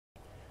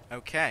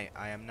Okay,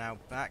 I am now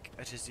back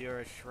at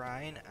Azura's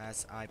shrine,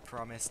 as I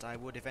promised I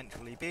would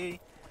eventually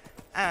be,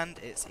 and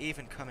it's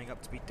even coming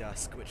up to be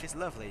dusk, which is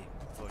lovely,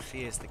 for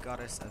she is the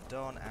goddess of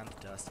dawn and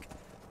dusk,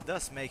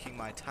 thus making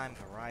my time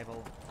of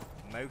arrival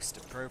most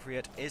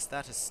appropriate. Is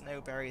that a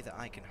snowberry that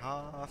I can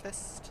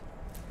harvest?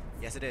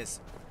 Yes, it is.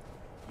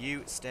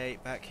 You stay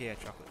back here,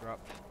 Chocolate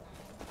Drop.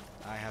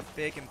 I have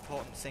big,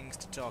 important things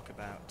to talk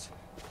about.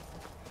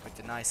 With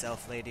the nice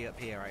elf lady up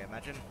here, I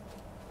imagine.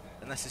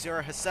 Unless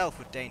Azura herself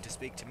would deign to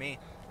speak to me,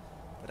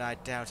 but I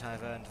doubt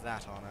I've earned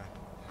that honor.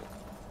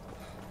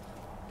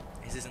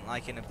 This isn't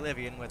like in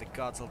Oblivion, where the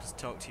gods will just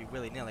talk to you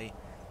willy-nilly,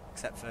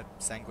 except for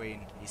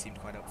Sanguine. He seemed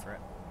quite up for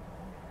it.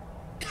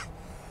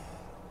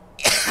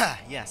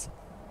 Yes.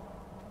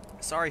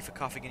 Sorry for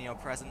coughing in your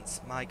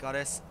presence, my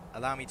goddess.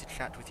 Allow me to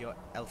chat with your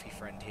elfie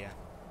friend here.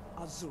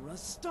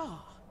 Azura's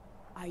star.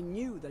 I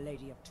knew the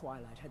Lady of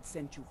Twilight had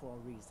sent you for a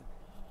reason.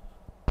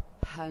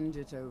 Hand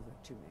it over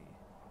to me.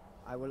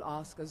 I will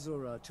ask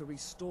Azura to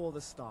restore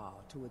the star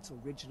to its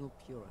original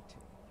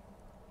purity.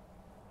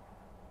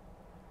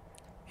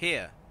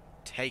 Here,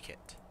 take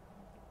it.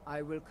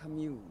 I will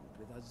commune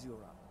with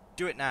Azura.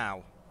 Do it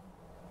now.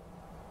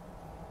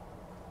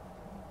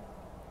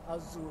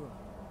 Azura,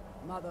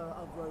 Mother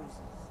of Roses,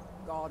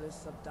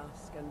 Goddess of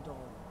Dusk and Dawn,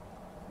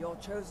 your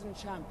chosen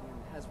champion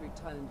has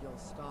returned your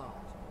star.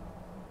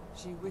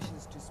 She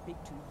wishes to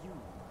speak to you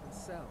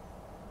herself.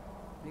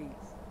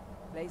 Please,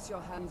 place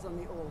your hands on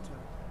the altar,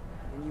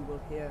 and you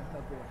will hear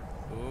her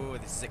voice. Ooh,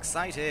 this is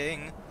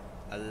exciting.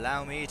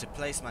 Allow me to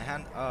place my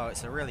hand... Oh,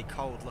 it's a really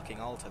cold-looking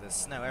altar. There's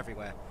snow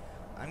everywhere.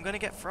 I'm gonna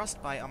get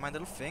frostbite on my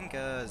little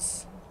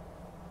fingers.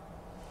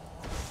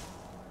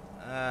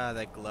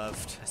 They're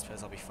gloved. I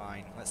suppose I'll be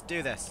fine. Let's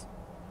do this.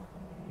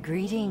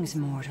 Greetings,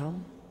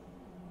 mortal.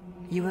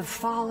 You have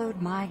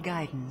followed my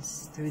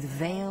guidance through the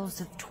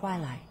veils of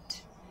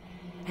twilight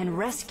and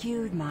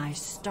rescued my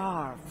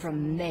star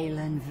from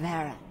Malyn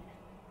Varen.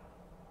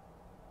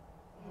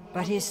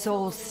 But his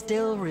soul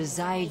still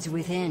resides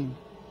within,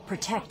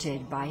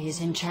 protected by his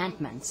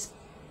enchantments.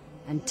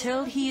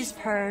 Until he is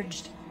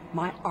purged,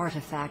 my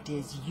artifact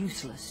is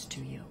useless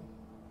to you.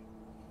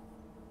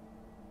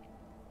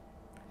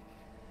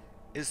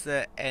 Is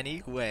there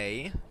any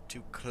way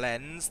to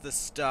cleanse the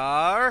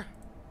star?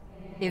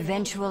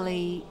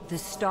 Eventually, the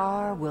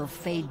star will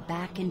fade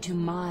back into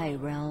my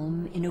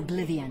realm in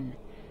Oblivion,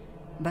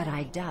 but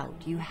I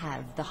doubt you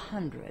have the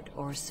 100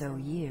 or so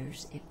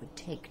years it would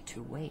take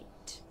to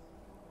wait.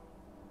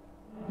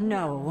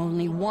 No,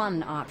 only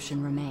one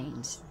option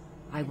remains.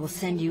 I will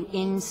send you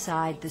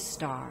inside the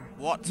star.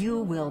 What?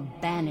 You will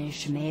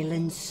banish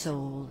Malyn's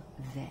soul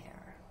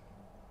there.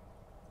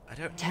 I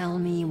don't... Tell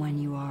me when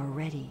you are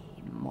ready,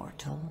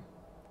 mortal.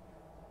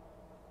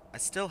 I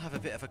still have a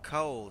bit of a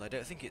cold. I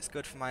don't think it's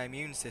good for my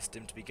immune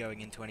system to be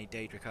going into any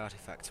Daedric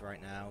artifacts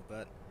right now,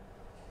 but...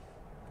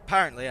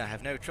 apparently I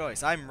have no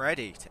choice. I'm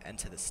ready to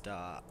enter the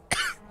star.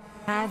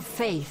 Have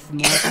faith,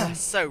 mortal.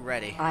 So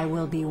ready. I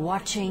will be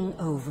watching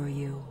over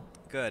you.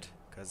 Good,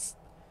 because...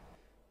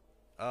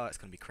 oh, it's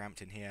going to be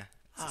cramped in here.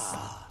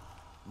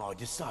 My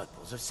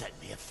disciples have sent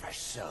me a fresh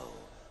soul.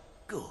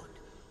 Good.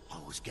 I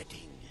was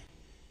getting...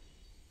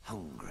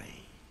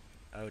 hungry.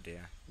 Oh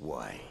dear.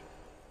 Why?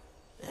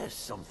 There's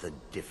something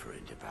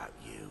different about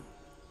you.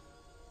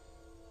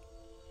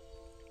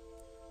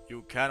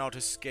 You cannot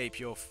escape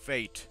your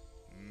fate,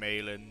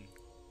 Malyn.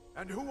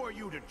 And who are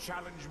you to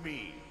challenge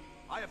me?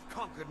 I have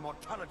conquered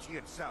mortality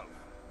itself.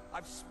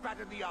 I've spat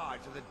in the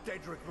eyes of the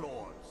Daedric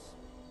lords.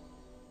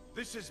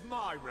 This is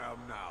my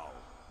realm now.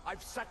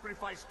 I've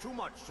sacrificed too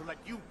much to let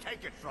you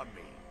take it from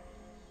me.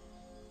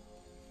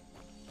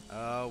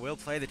 Oh, we'll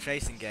play the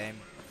chasing game.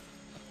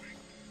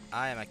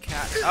 I am a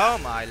cat. Oh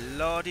my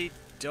lordy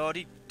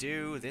doddy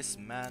do. This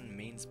man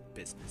means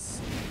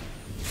business.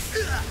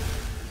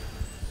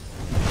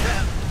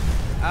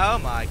 Oh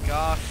my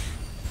gosh.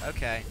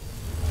 Okay.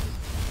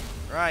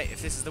 Right,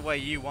 if this is the way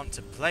you want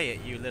to play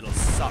it, you little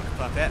sock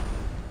puppet.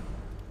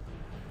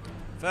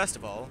 First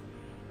of all,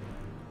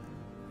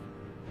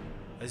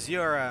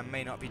 Azura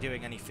may not be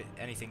doing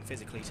anything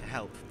physically to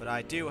help, but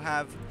I do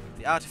have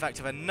the artifact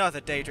of another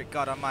Daedric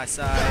god on my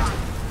side.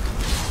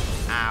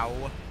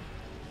 Ow.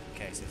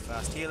 Okay, so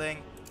fast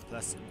healing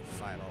plus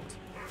firebolt.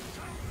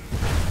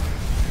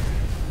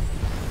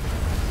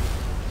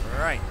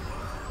 Right.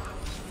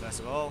 First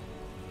of all,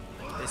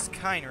 this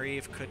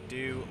Kynreeve could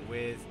do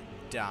with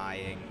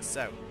dying.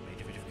 So,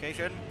 major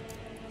vitrification,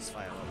 plus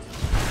firebolt.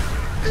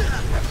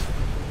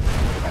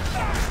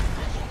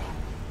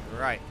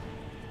 Right.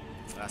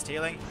 Fast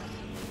healing.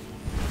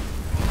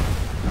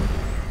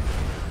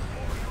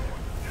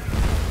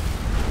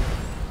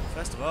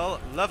 First of all,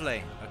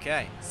 lovely.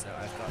 Okay, so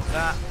I've got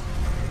that.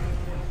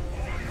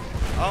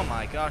 Oh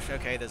my gosh,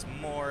 okay, there's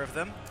more of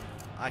them.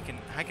 I can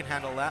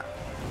handle that.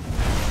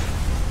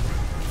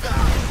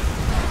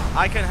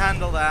 I can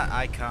handle that.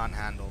 I can't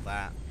handle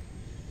that.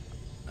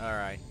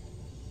 Alright.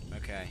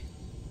 Okay.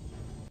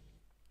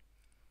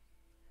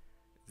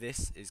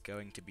 This is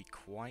going to be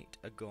quite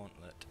a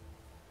gauntlet.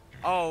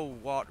 Oh,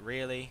 what?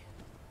 Really?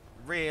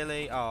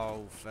 Really?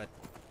 Oh, for...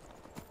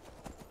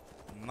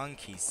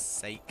 monkey's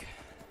sake.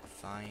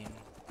 Fine.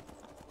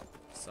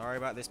 Sorry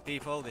about this,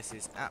 people. This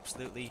is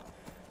absolutely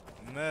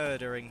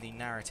murdering the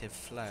narrative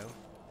flow.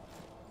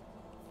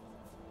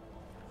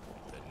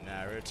 The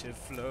narrative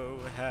flow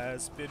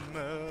has been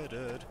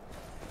murdered.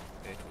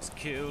 It was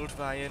killed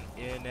by an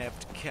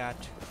inept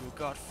cat who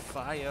got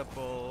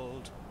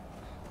fireballed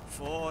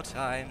 4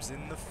 times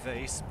in the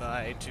face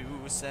by 2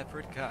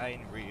 separate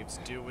kind reeves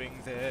doing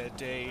their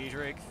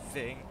Daedric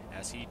thing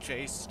as he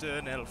chased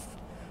an elf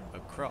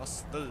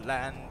across the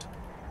land.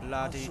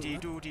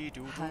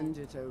 Bloody-dee-doo-dee-doo-doo. Hand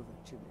it over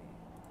to me.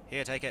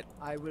 Here, take it.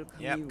 I will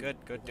commune Yep, good,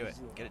 with do it.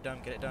 Azura. Get it done,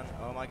 get it done.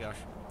 Oh my gosh.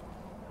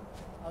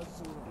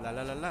 Azura, La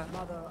la la la.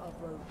 mother of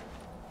roses,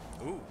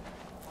 Ooh.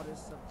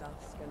 goddess of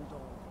dusk and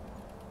dawn.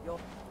 Your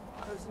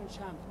chosen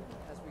champion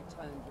has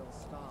returned your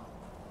star.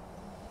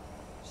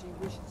 She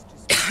wishes to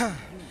speak to you.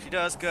 She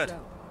does, good.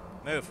 herself.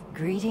 Move.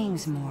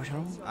 Greetings,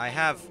 mortal. I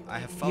have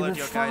You followed have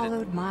your guidance.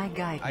 followed my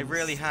guidance I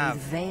really through have.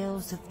 the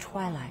veils of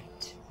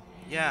twilight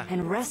Yeah,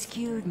 and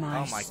rescued my,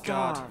 Oh my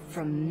star God.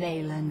 from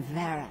Malyn.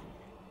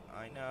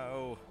 I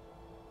know.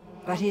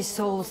 But his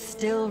soul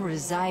still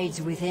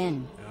resides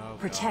within, Oh,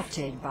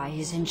 protected by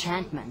his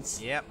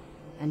enchantments. Yep.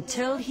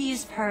 Until he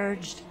is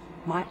purged,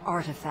 my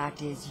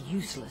artifact is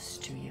useless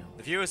to you.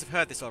 The viewers have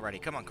heard this already.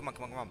 Come on, come on,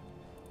 come on, come on.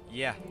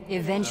 Yeah. Oh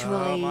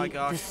Eventually, my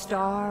gosh. the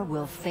star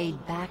will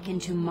fade back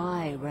into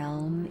my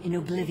realm in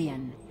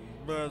oblivion.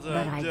 But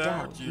I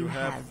doubt you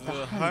have the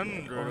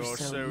 100 or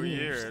so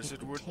years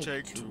it would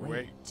take to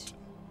wait.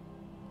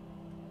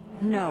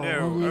 No,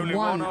 only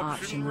one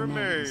option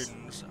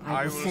remains.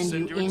 I will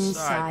send you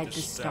inside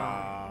the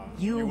star.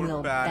 You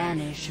will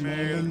banish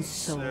Malyn's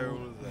soul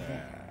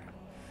there.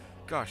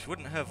 Gosh,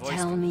 wouldn't her voice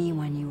Tell me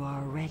when you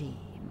are ready,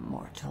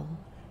 mortal.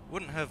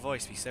 wouldn't her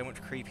voice be so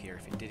much creepier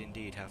if it did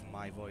indeed have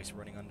my voice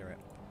running under it?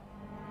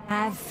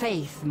 Have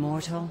faith,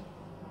 mortal.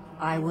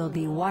 I will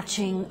be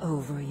watching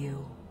over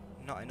you.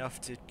 Not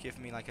enough to give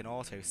me like an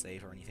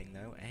autosave or anything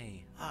though, eh?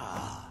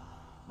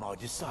 My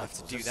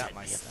disciples do have that sent me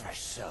a myself. fresh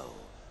soul.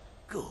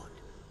 Good.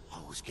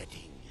 I was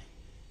getting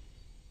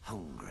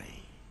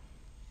hungry.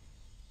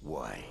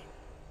 Wait.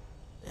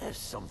 There's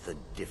something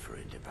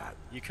different about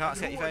You can't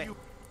set Who your are fate. you?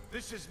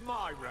 This is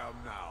my realm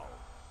now.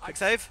 Quick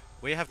save?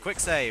 We have quick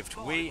saved.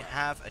 We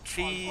have I won't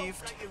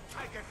achieved. let you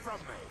take it from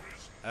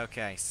me.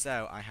 Okay,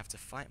 so I have to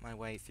fight my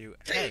way through.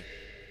 Hey!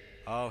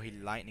 Oh, he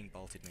lightning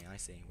bolted me, I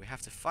see. We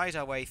have to fight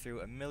our way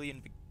through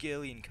 1,000,000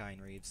 begillion kind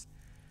reeves.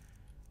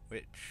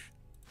 Which,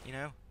 you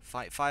know,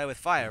 fight fire with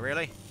fire,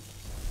 really?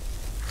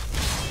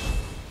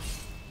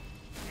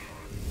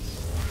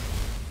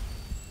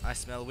 I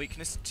smell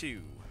weakness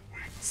too.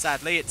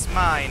 Sadly, it's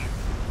mine.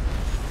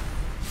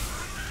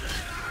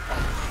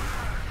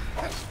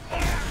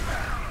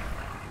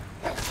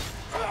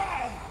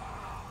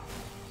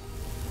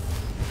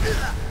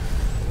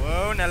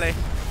 Whoa, Nelly.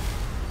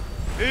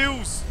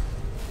 Heals!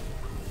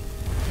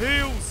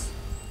 Heals!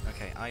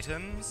 Okay,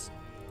 items.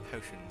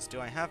 Potions. Do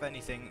I have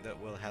anything that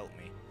will help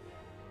me?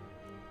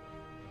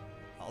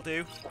 I'll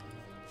do.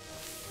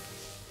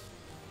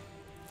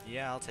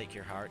 Yeah, I'll take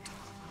your heart.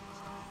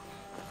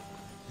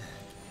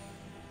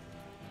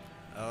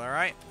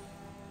 Alright.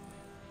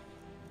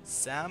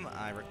 Sam,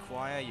 I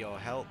require your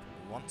help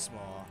once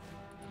more.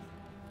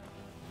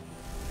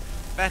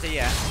 Better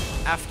yet,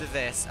 after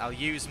this, I'll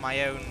use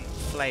my own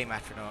Flame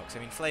Atronachs. I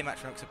mean, Flame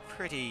Atronachs are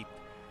pretty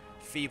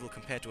feeble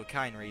compared to a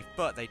Kind Reeve,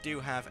 but they do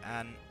have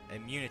an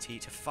immunity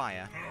to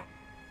fire.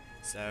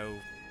 So,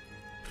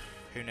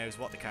 who knows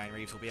what the Kind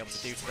Reeves will be able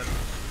to do to them.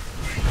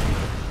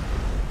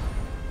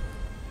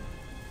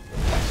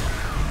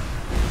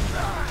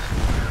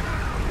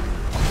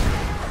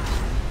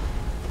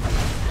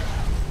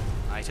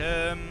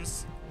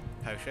 Items,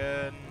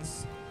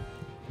 potions.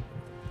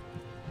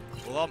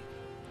 Hold on.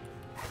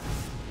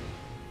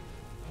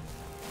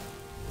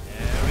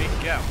 There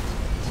we go.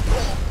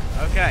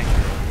 Okay.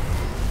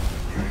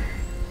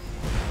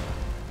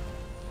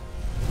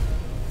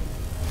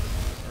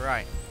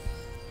 Right.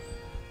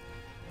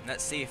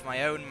 Let's see if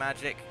my own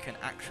magic can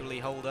actually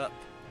hold up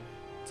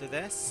to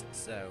this.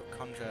 So,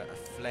 conjure a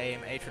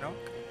flame Atronach.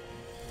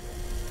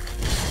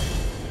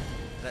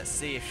 Let's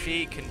see if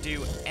she can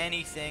do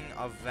anything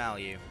of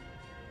value.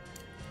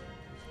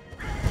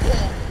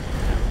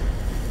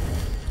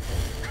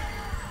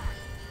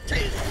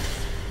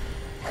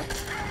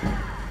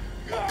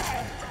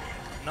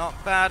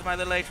 Not bad, my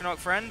little Atronach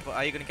friend, but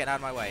are you going to get out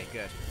of my way?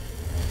 Good.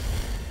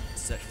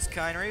 Let's search this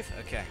Kind Reeve.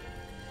 Okay.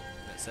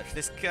 Let's search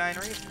this Kind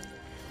Reeve.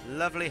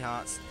 Lovely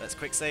hearts. Let's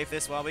quick save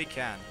this while we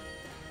can.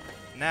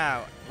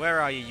 Now, where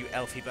are you, you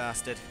elfy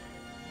bastard?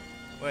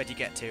 Where'd you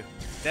get to?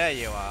 There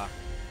you are.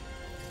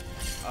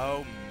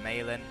 Oh,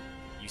 Malyn,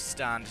 you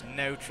stand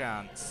no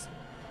chance.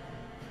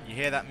 You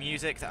hear that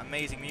music, that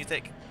amazing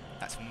music?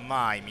 That's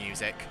my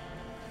music.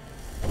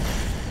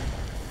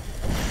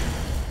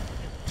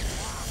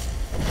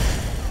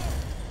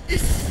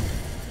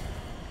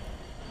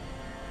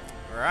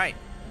 Right.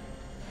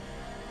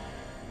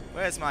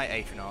 Where's my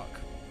Atronach?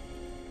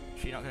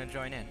 She not going to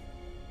join in?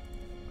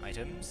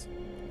 Items?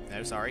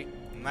 No, sorry.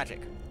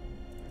 Magic.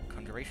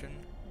 Conjuration.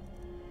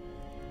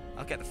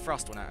 I'll get the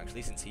frost one out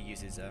actually, since he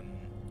uses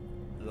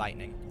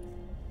lightning.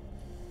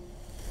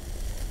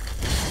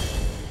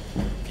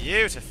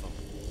 Beautiful.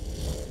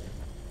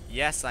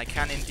 Yes, I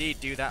can indeed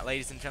do that,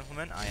 ladies and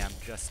gentlemen. I am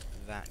just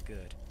that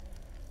good.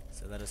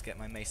 So let us get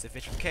my mace of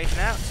vitrification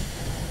out.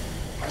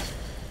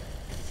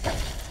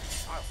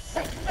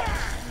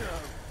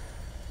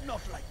 No,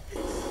 not like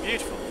this.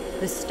 Beautiful.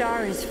 The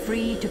star is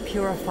free to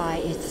purify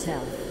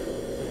itself.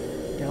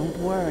 Don't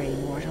worry,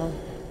 mortal.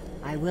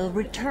 I will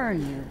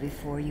return you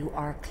before you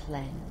are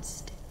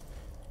cleansed.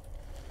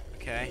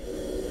 Okay.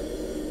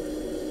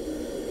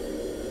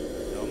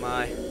 Oh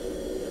my.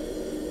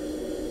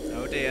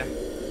 Oh dear.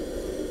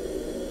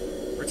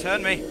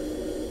 Return me.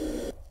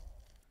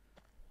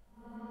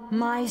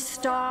 My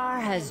star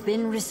has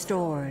been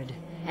restored,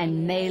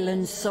 and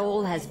Malyn's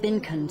soul has been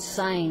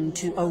consigned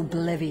to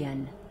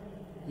oblivion.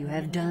 You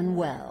have done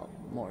well,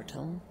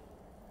 mortal.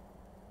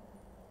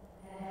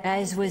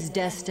 As was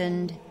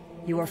destined,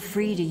 you are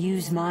free to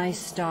use my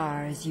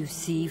star as you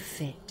see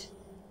fit.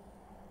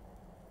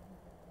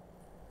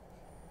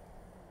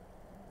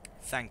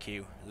 Thank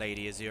you,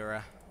 Lady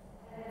Azura.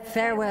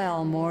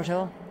 Farewell,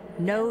 mortal.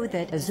 Know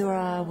that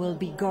Azura will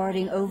be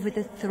guarding over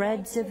the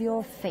threads of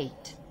your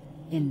fate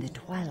in the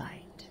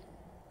twilight.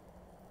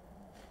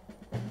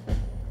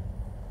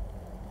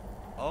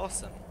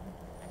 Awesome.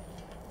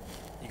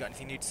 You got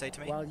anything new to say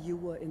to me? While you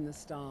were in the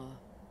star,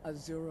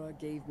 Azura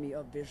gave me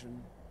a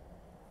vision.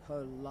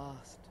 Her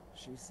last,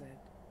 she said.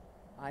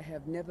 I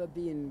have never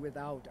been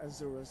without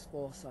Azura's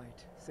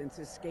foresight since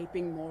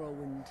escaping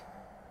Morrowind.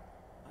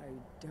 I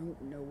don't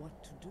know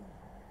what to do.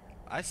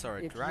 I saw a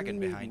If dragon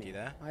need behind me, you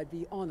there. I'd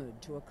be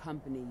honored to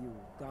accompany you,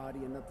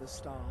 Guardian of the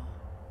Star.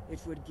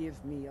 It would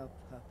give me a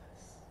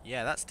purpose.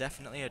 Yeah, that's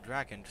definitely a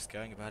dragon just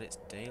going about its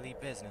daily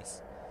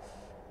business.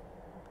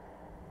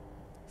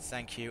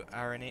 Thank you,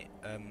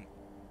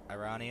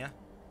 Arania.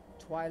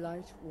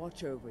 Twilight,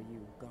 watch over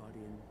you,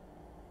 Guardian.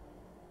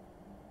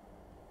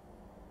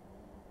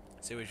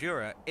 So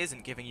Azura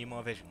isn't giving you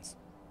more visions.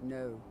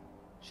 No,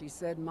 she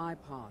said my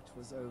part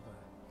was over.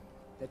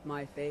 That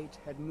my fate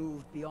had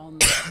moved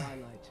beyond the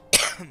twilight,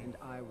 and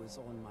I was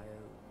on my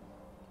own.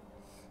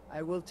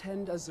 I will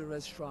tend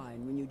Azura's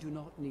shrine when you do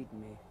not need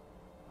me.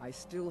 I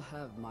still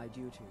have my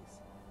duties,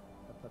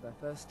 but for the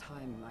first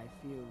time I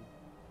feel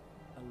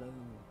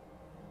alone.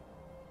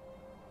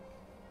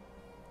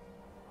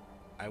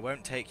 I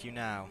won't take you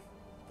now,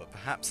 but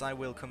perhaps I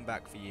will come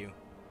back for you,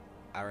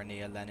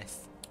 Arania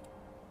Lenith.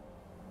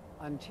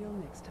 Until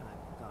next time,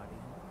 Guardian.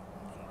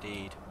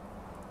 Indeed.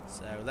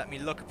 So let me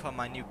look upon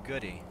my new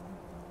goodie.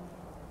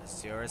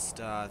 Azura's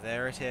star,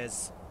 there it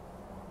is.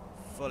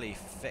 Fully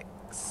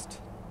fixed.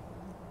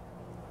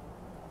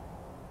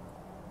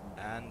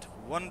 And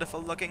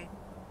wonderful looking.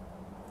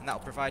 And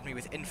that'll provide me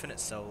with infinite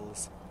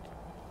souls.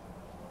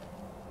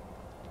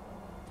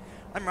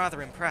 I'm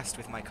rather impressed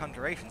with my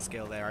conjuration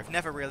skill there. I've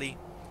never really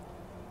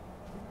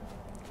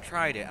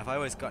tried it. I've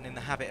always gotten in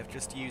the habit of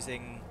just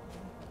using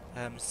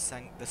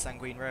the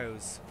Sanguine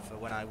Rose for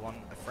when I want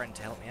a friend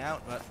to help me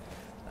out, but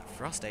that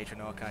Frost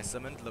Atronach I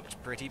summoned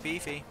looked pretty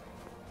beefy.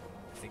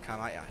 I think I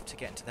might have to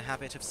get into the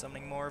habit of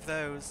summoning more of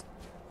those,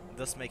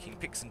 thus making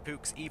Pixen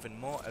Poocks even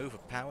more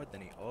overpowered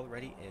than he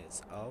already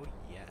is. Oh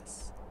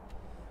yes.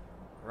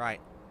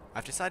 Right,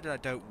 I've decided I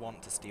don't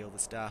want to steal the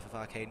Staff of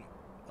Arcane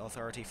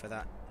Authority for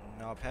that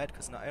knobhead,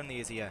 because not only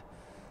is he a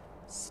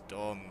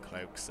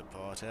Stormcloak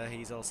supporter,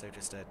 he's also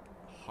just a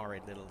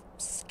horrid little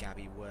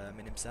scabby worm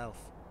in himself.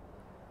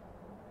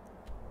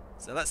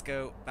 So let's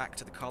go back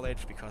to the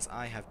college, because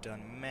I have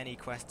done many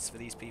quests for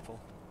these people.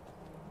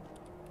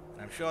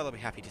 And I'm sure they'll be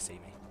happy to see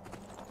me.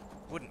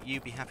 Wouldn't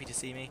you be happy to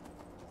see me?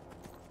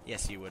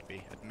 Yes, you would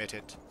be. Admit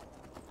it.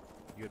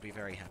 You would be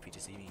very happy to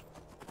see me.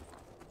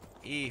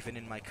 Even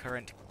in my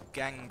current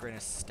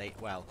gangrenous state.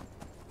 Well,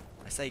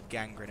 I say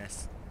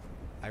gangrenous.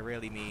 I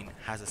really mean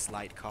has a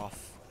slight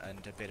cough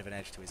and a bit of an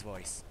edge to his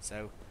voice.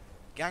 So,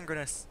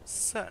 gangrenous,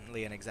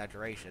 certainly an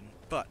exaggeration,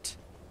 but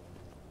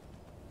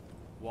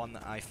one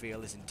that I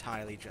feel is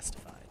entirely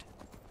justified.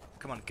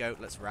 Come on, goat,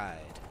 let's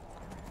ride.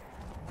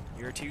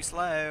 You're too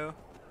slow.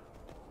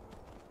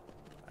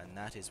 And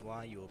that is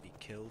why you will be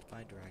killed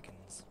by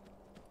dragons.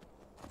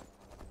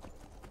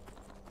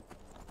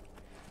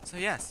 So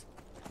yes,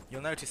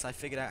 you'll notice I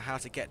figured out how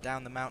to get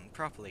down the mountain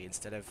properly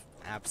instead of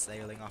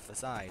abseiling off the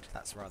side.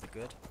 That's rather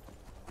good.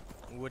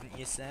 Wouldn't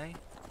you say?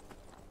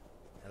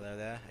 Hello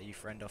there, are you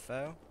friend or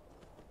foe?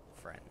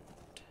 Friend.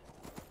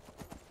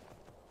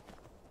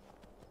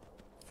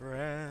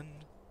 Friend.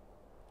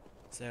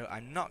 So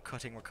I'm not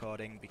cutting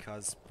recording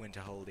because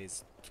Winterhold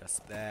is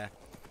just there.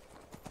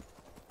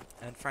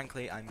 And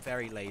frankly, I'm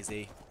very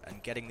lazy,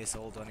 and getting this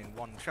all done in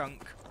one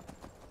chunk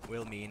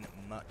will mean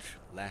much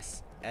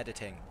less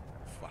editing.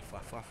 Fwa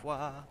fwa fwa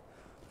fwa.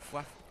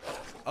 Fwa.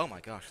 Oh my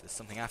gosh, there's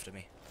something after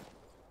me.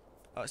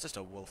 Oh, it's just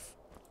a wolf.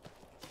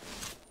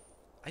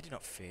 I do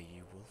not fear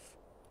you, wolf,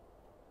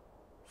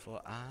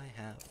 for I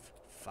have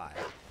fire.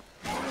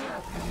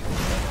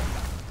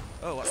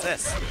 Oh, what's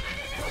this?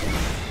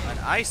 An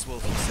ice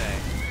wolf, you say?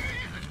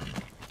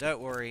 Don't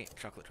worry,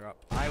 Chocolate Drop.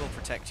 I will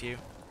protect you.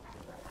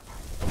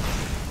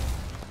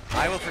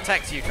 I will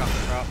protect you,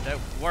 Chocolate Drop.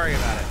 Don't worry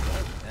about it.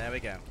 There we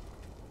go.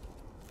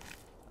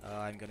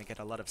 I'm gonna get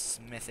a lot of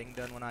smithing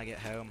done when I get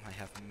home. I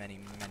have many,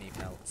 many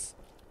belts.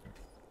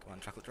 Come on,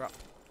 Chocolate Drop.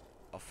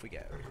 Off we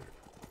go.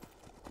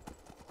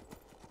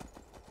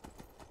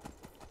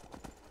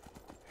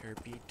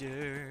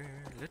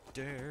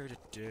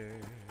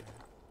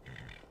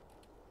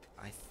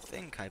 I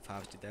think I've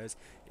harvested those.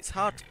 It's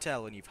hard to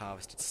tell when you've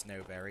harvested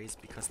snowberries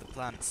because the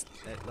plants,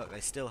 look, they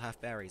still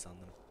have berries on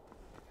them.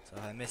 So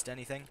have I missed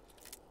anything?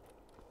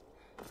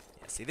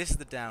 Yeah, see, this is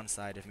the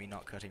downside of me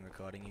not cutting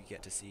recording. You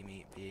get to see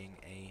me being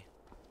a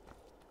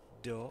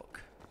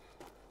dork.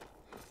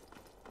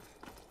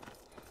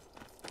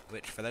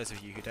 Which, for those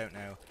of you who don't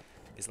know,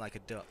 is like a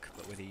duck,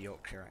 but with a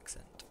Yorkshire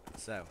accent.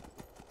 So.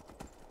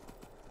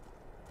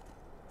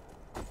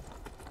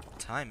 What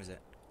time is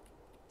it?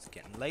 It's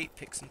getting late,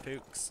 Pixen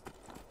Poocks.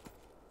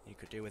 You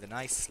could do with a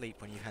nice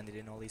sleep when you've handed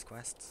in all these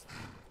quests.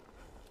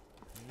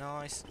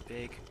 Nice,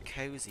 big,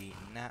 cozy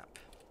nap.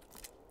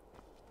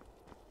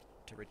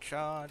 To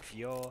recharge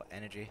your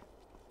energy.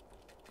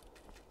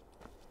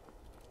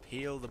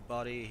 Heal the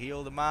body,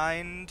 heal the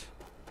mind.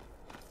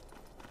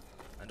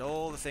 And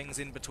all the things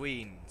in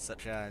between,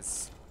 such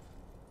as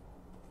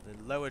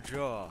the lower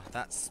jaw.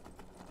 That's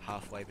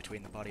halfway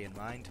between the body and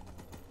mind.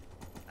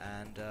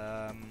 And,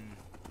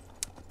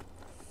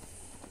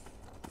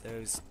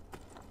 those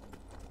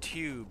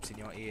tubes in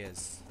your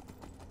ears.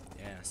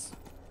 Yes.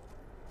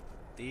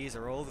 These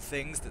are all the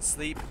things that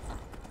sleep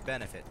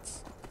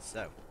benefits.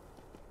 So,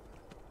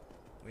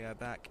 we are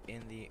back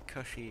in the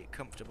cushy,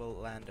 comfortable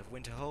land of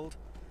Winterhold.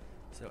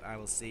 So I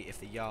will see if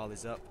the Jarl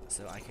is up,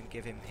 so I can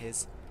give him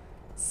his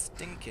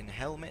stinking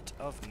helmet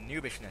of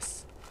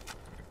noobishness.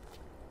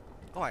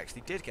 Oh, I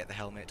actually did get the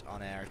helmet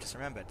on air. I just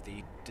remembered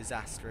the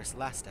disastrous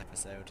last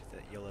episode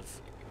that you'll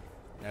have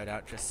no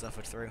doubt just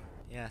suffered through.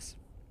 Yes.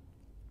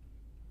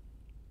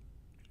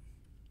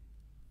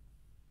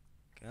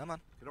 Come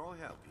on. Can I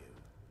help you?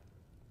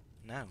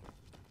 No.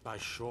 By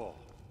sure.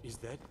 Is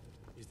that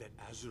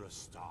Azure a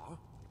star?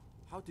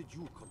 How did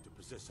you come to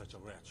possess such a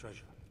rare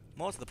treasure?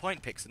 More to the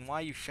point, Pixen,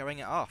 why are you showing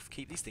it off?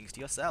 Keep these things to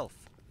yourself.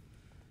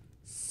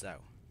 So,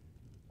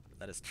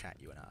 let us chat,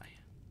 you and I.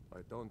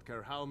 I don't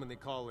care how many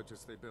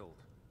colleges they build,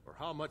 or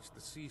how much the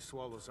sea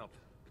swallows up.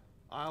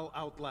 I'll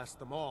outlast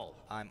them all.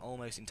 I'm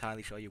almost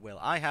entirely sure you will.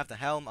 I have the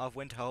helm of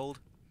Winterhold.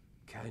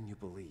 Can you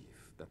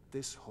believe that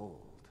this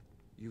hold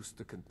used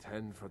to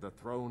contend for the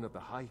throne of the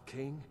High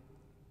King?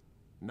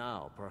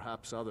 Now,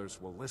 perhaps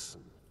others will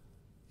listen.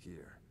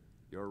 Here,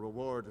 your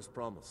reward is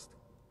promised.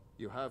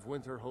 You have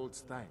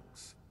Winterhold's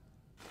thanks.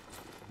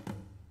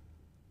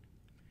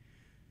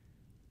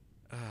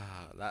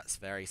 That's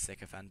very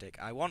sycophantic.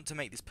 I want to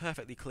make this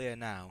perfectly clear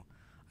now.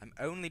 I'm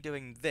only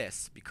doing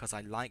this because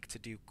I like to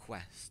do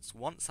quests.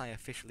 Once I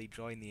officially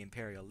join the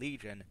Imperial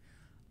Legion,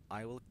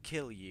 I will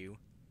kill you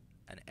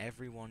and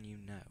everyone you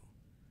know.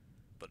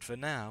 But for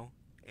now,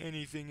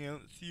 anything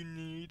else you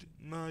need,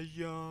 my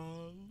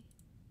Jarl?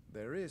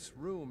 There is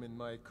room in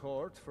my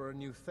court for a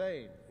new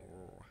Thane.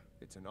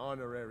 It's an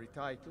honorary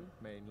title,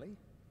 mainly.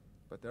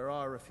 But there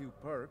are a few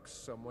perks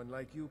someone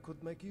like you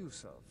could make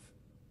use of.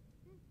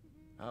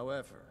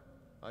 However,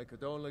 I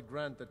could only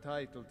grant the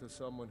title to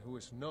someone who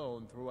is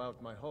known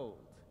throughout my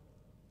hold.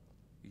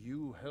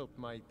 You help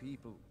my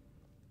people,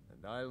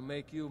 and I'll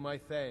make you my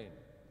Thane.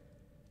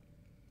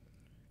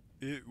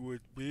 It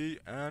would be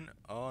an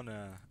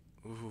honor.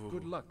 Ooh.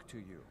 Good luck to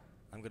you.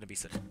 I'm gonna be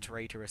such a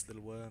traitorous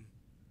little worm.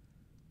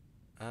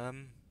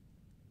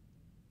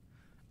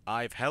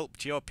 I've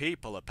helped your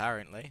people,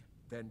 apparently.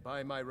 Then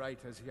by my right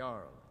as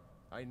Jarl,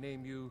 I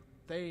name you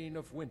Thane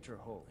of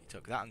Winterhold. You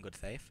took that on good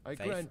faith. I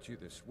grant you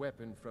this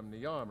weapon from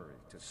the armory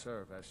to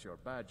serve as your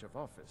badge of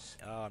office.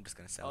 Oh, I'm just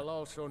gonna sell I'll it.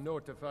 also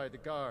notify the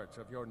guards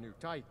of your new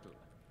title.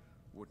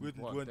 Wouldn't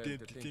want them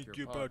to think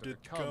you're part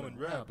of the common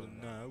rabble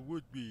now,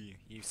 would we?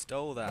 You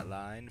stole that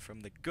line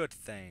from the good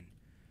Thane.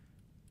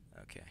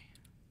 Okay.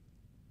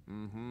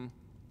 Mm-hmm.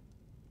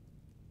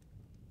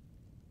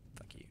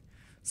 Fuck you.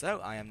 So,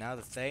 I am now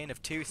the Thane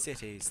of 2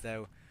 cities,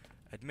 though,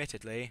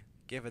 admittedly,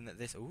 given that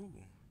this... Ooh.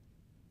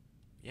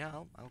 Yeah,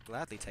 I'll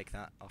gladly take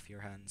that off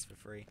your hands for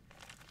free.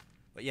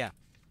 But yeah,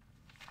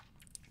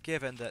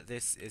 given that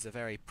this is a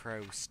very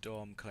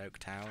pro-Stormcloak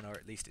town, or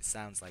at least it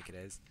sounds like it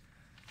is,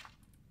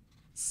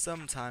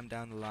 sometime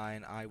down the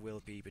line I will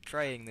be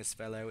betraying this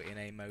fellow in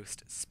a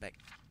most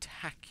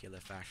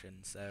spectacular fashion,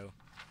 so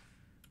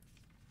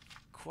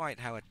quite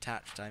how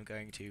attached I'm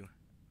going to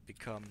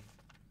become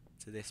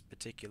to this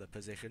particular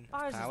position of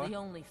Ours power. is the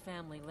only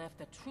family left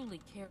that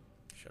truly cares.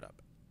 Shut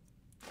up.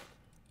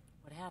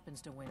 What happens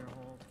to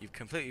Winterhold? You've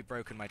completely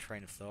broken my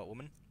train of thought,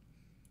 woman.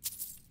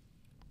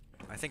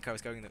 I think I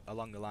was going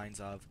along the lines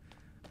of,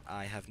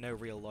 I have no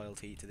real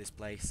loyalty to this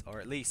place,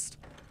 or at least,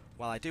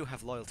 while I do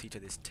have loyalty to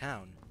this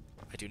town,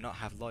 I do not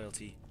have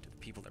loyalty to the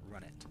people that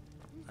run it.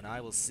 And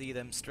I will see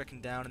them stricken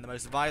down in the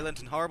most violent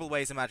and horrible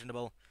ways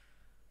imaginable,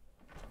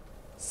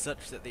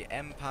 such that the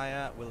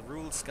Empire will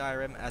rule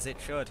Skyrim as it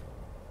should.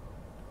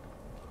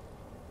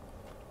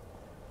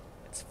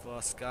 It's for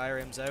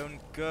Skyrim's own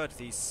good,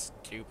 these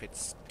stupid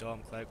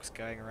Stormcloaks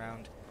going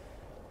around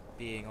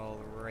being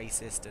all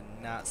racist and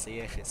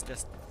Nazi-ish. It's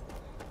just...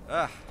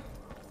 ugh.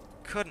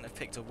 Couldn't have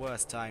picked a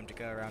worse time to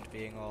go around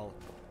being all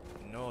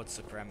Nord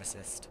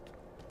supremacist.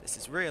 This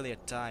is really a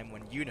time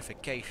when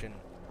unification,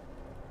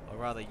 or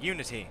rather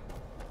unity,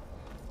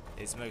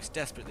 is most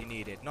desperately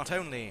needed. Not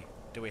only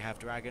do we have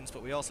dragons,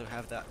 but we also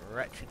have that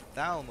wretched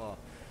Thalmor.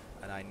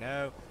 And I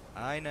know,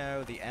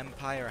 the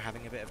Empire are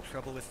having a bit of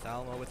trouble with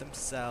Thalmor with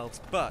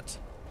themselves, but...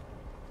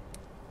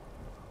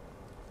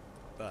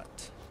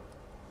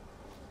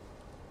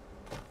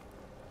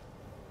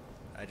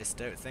 I just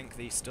don't think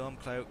the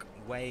Stormcloak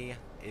way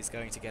is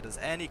going to get us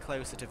any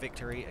closer to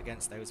victory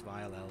against those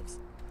vile elves.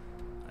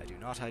 I do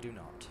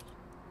not.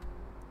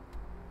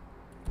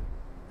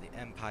 The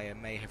Empire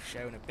may have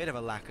shown a bit of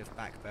a lack of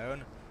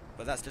backbone,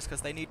 but that's just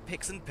because they need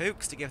Pixen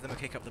Poocks to give them a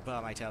kick up the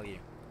bum, I tell you.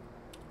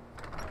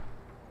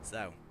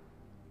 So,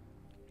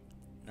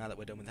 now that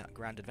we're done with that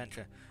grand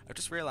adventure, I've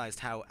just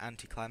realised how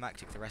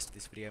anticlimactic the rest of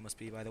this video must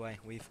be, by the way.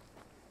 We've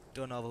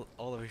done all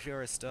of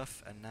Azura's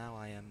stuff, and now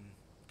I am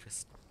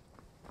just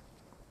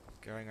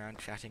going around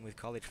chatting with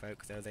college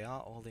folk, though they are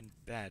all in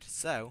bed.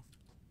 So,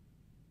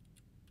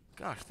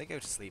 gosh, they go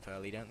to sleep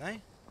early, don't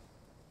they?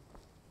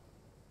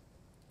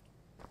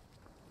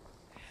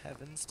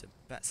 Heavens to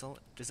Betzel.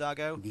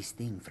 Jazargo? This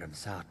thing from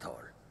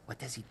Sartor, what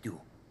does it do?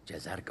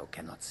 Jazargo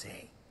cannot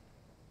say.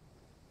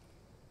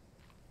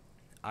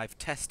 I've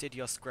tested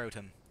your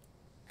scrotum.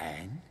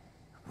 And?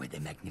 Were they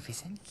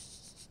magnificent?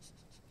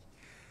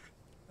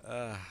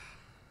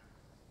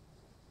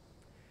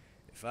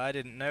 If I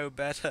didn't know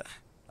better,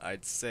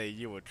 I'd say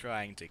you were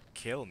trying to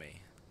kill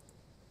me.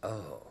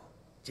 Oh,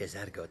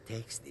 Jazargo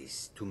takes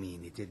this to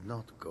mean it did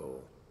not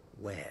go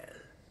well.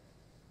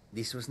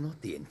 This was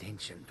not the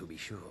intention, to be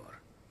sure.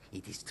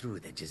 It is true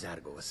that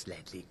Jazargo was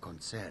slightly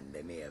concerned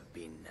there may have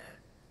been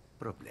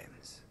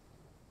problems.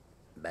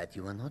 But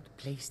you are not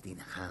placed in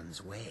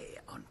harm's way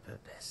on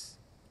purpose.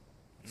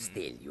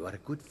 Still, you are a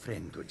good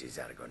friend to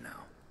Jazargo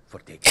now, for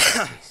taking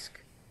the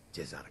risk.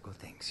 Jazargo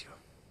thanks you.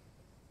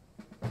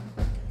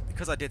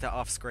 Because I did that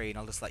off screen,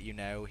 I'll just let you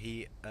know,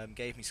 he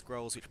gave me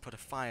scrolls which put a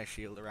fire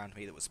shield around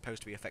me that was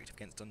supposed to be effective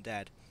against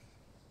undead.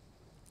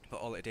 But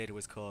all it did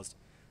was cause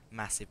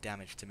massive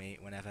damage to me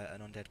whenever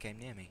an undead came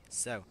near me.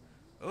 So,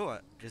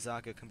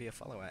 Jazargo can be a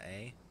follower,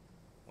 eh?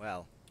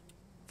 Well,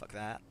 fuck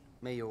that.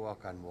 May you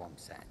walk on warm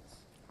sands.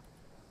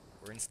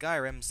 We're in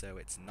Skyrim, so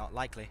it's not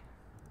likely.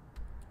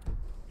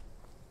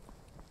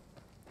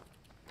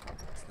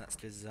 So that's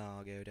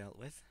Jazargo dealt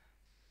with.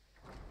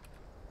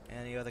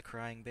 Any other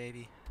crying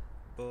baby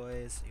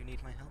boys who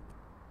need my help?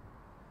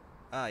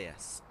 Ah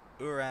yes,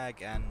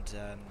 Urag and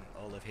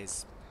all of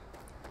his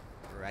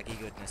raggy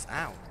goodness.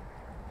 Ow!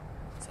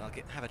 So I'll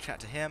have a chat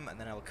to him, and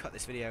then I will cut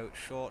this video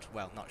short.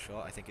 Well, not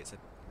short, I think it's a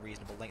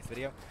reasonable length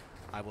video.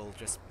 I'll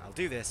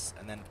do this,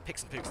 and then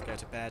Pixen Poocks will go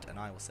to bed, and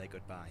I will say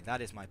goodbye. That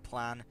is my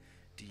plan.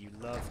 Do you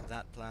love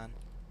that plan?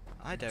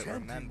 I don't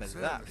remember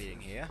that being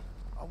here.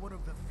 Are one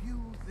of the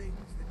few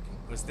things that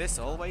keep Was this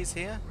always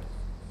here?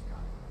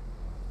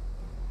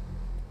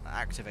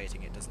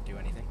 Activating it doesn't do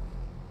anything.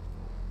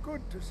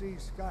 Good to see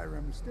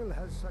Skyrim still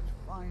has such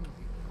fine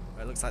people.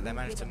 Well, it looks like they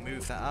managed to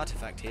move that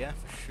artifact here,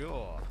 for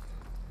sure.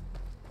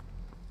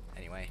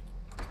 Anyway.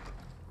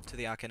 To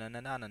the Arcana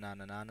na na na na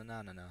na na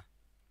na na na.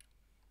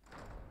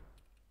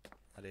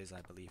 That is,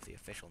 I believe, the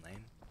official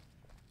name.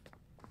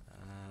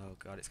 Oh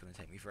god, it's going to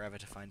take me forever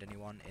to find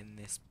anyone in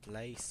this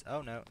place.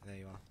 Oh no, there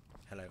you are.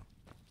 Hello.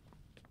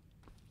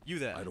 You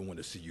there. I don't want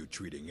to see you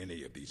treating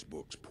any of these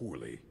books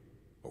poorly.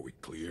 Are we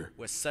clear?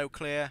 We're so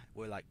clear,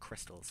 we're like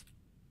crystals.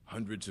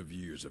 Hundreds of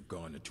years have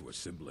gone into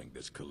assembling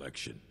this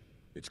collection.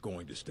 It's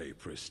going to stay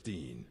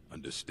pristine,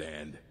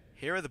 understand?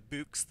 Here are the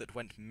books that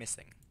went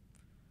missing.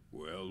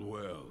 Well,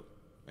 well.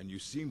 And you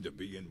seem to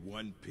be in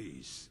one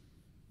piece.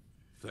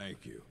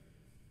 Thank you.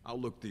 I'll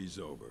look these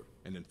over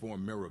and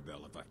inform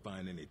Mirabelle if I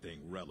find anything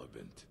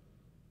relevant.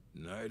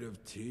 Night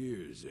of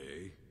Tears,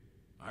 eh?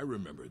 I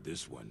remember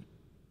this one.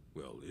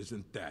 Well,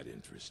 isn't that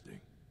interesting?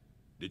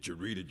 Did you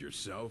read it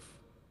yourself?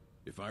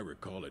 If I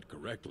recall it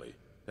correctly,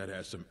 that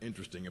has some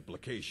interesting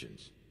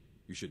implications.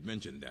 You should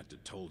mention that to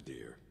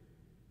Toldir.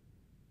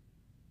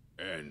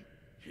 And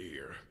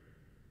here.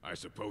 I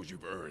suppose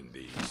you've earned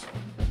these.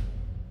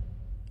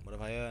 What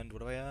have I earned?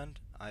 What have I earned?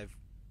 I've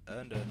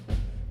earned a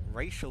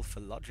racial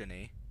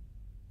phylogeny.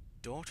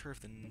 Daughter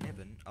of the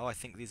Nibbon. Oh, I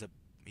think these are...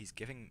 He's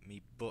giving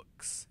me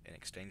books in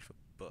exchange for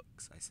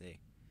books, I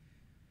see.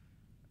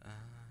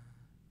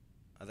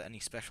 Are there any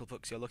special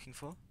books you're looking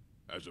for?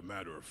 As a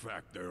matter of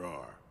fact, there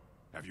are.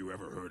 Have you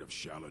ever heard of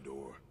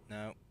Shalador?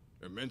 No.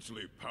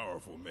 Immensely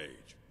powerful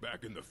mage,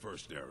 back in the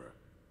First Era.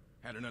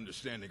 Had an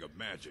understanding of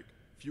magic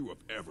few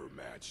have ever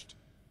matched.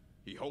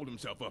 He holed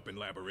himself up in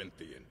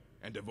Labyrinthian,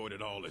 and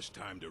devoted all his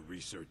time to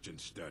research and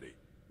study.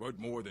 Wrote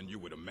more than you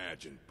would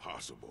imagine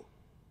possible.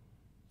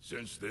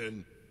 Since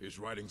then, his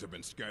writings have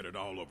been scattered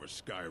all over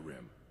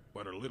Skyrim,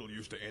 but are little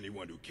use to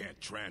anyone who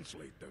can't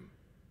translate them.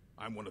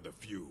 I'm one of the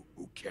few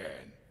who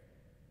can.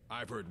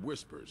 I've heard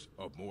whispers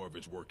of more of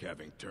its work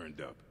having turned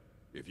up.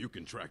 If you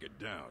can track it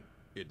down,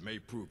 it may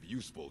prove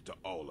useful to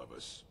all of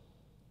us.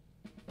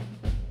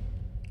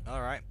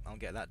 Alright, I'll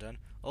get that done.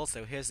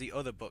 Also, here's the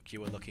other book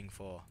you were looking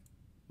for.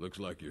 Looks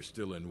like you're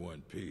still in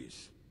one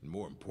piece. And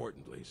more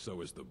importantly, so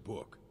is the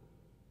book.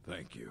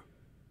 Thank you.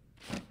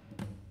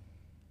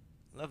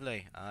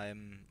 Lovely. I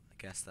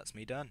guess that's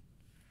me done.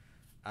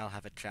 I'll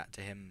have a chat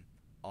to him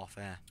off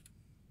air.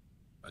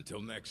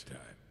 Until next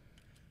time.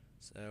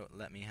 So,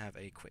 let me have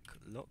a quick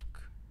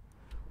look.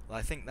 Well,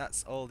 I think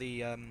that's all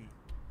the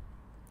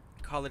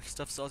college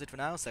stuff sorted for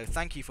now, so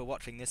thank you for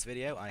watching this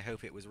video. I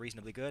hope it was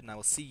reasonably good, and I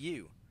will see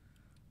you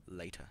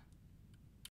later.